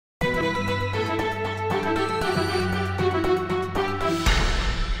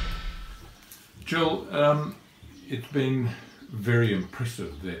Jill, it's been very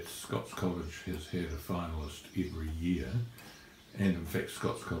impressive that Scots College has had a finalist every year, and in fact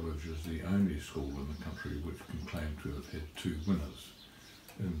Scots College is the only school in the country which can claim to have had two winners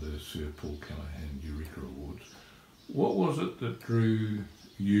in the Sir Paul Callaghan Eureka Awards. What was it that drew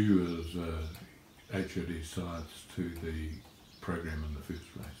you as a HoD science to the program in the first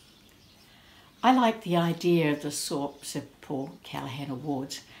place? I like the idea of the Sir Paul Callaghan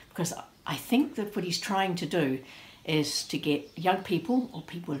Awards because I think that what he's trying to do is to get young people, or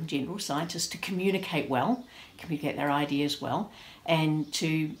people in general, scientists, to communicate well, communicate their ideas well, and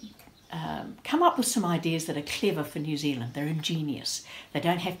to come up with some ideas that are clever for New Zealand. They're ingenious. They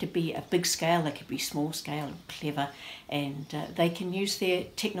don't have to be a big scale, they could be small scale and clever, and they can use their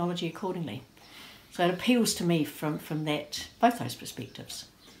technology accordingly. So it appeals to me from that, both those perspectives.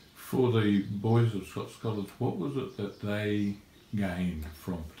 For the boys of Scots College, what was it that they gained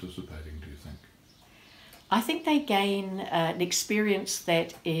from participating, do you think? I think they gain an experience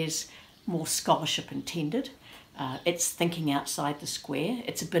that is more scholarship intended. It's thinking outside the square.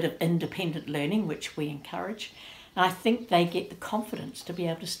 It's a bit of independent learning, which we encourage. And I think they get the confidence to be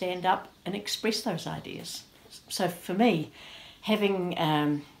able to stand up and express those ideas. So for me, having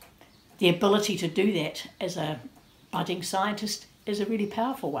the ability to do that as a budding scientist is a really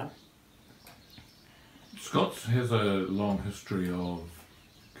powerful one. Scots has a long history of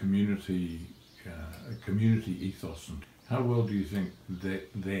community ethos, and how well do you think that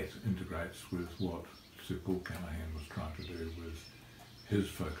integrates with what Sir Paul Callaghan was trying to do with his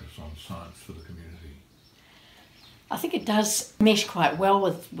focus on science for the community? I think it does mesh quite well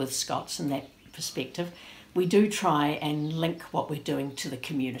with Scots in that perspective. We do try and link what we're doing to the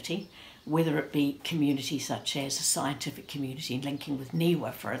community, whether it be community such as a scientific community, linking with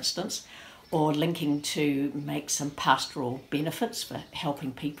NIWA for instance, or linking to make some pastoral benefits for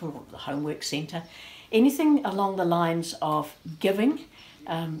helping people, or the homework centre. Anything along the lines of giving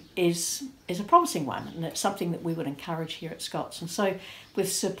is a promising one, and it's something that we would encourage here at Scots. And so with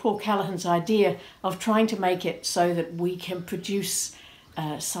Sir Paul Callaghan's idea of trying to make it so that we can produce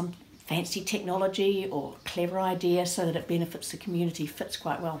some fancy technology or clever idea so that it benefits the community fits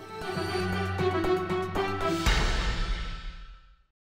quite well.